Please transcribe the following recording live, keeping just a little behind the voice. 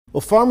Well,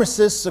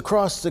 pharmacists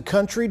across the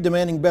country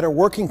demanding better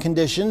working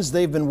conditions.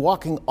 They've been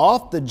walking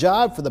off the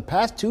job for the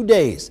past 2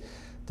 days,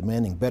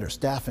 demanding better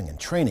staffing and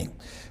training.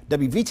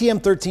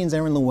 WVTM 13's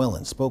Aaron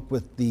Llewellyn spoke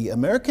with the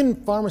American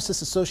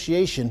Pharmacists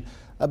Association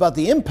about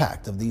the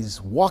impact of these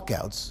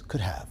walkouts could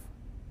have.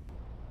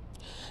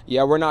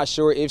 Yeah, we're not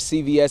sure if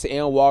CVS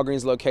and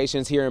Walgreens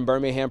locations here in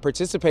Birmingham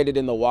participated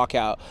in the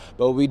walkout,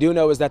 but what we do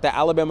know is that the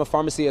Alabama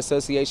Pharmacy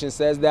Association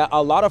says that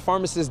a lot of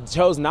pharmacists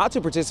chose not to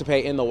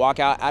participate in the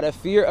walkout out of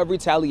fear of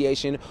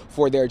retaliation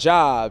for their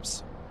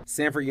jobs.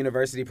 Sanford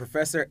University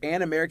professor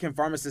and American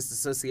Pharmacists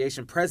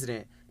Association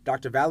president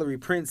Dr. Valerie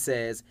Prince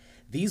says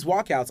these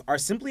walkouts are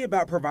simply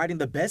about providing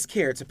the best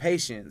care to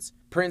patients.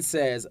 Prince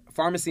says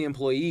pharmacy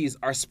employees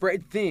are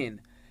spread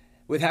thin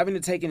with having to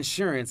take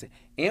insurance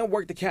and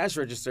work the cash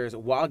registers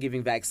while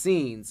giving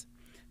vaccines.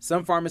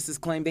 Some pharmacists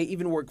claim they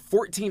even work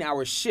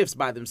 14-hour shifts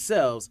by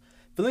themselves,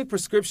 filling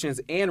prescriptions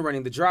and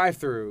running the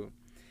drive-thru.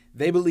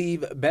 They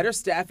believe better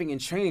staffing and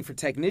training for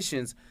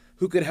technicians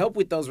who could help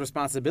with those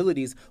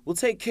responsibilities will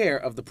take care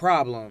of the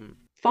problem.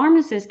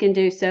 Pharmacists can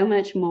do so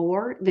much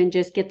more than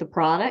just get the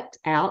product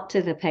out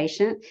to the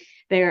patient.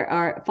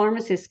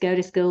 Pharmacists go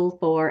to school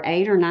for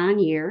 8 or 9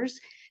 years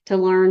to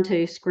learn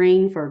to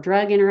screen for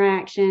drug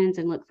interactions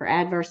and look for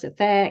adverse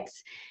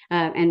effects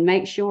and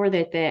make sure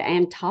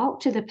and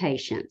talk to the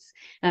patients.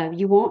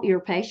 You want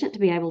your patient to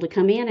be able to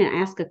come in and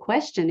ask a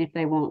question if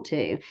they want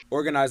to.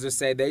 Organizers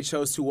say they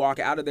chose to walk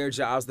out of their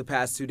jobs the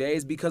past 2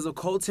 days because of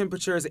cold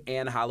temperatures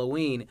and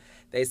Halloween.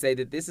 They say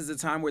that this is a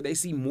time where they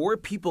see more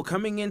people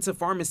coming into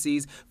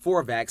pharmacies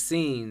for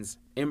vaccines.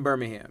 In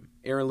Birmingham,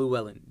 Aaron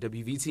Llewellyn,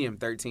 WVTM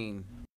 13.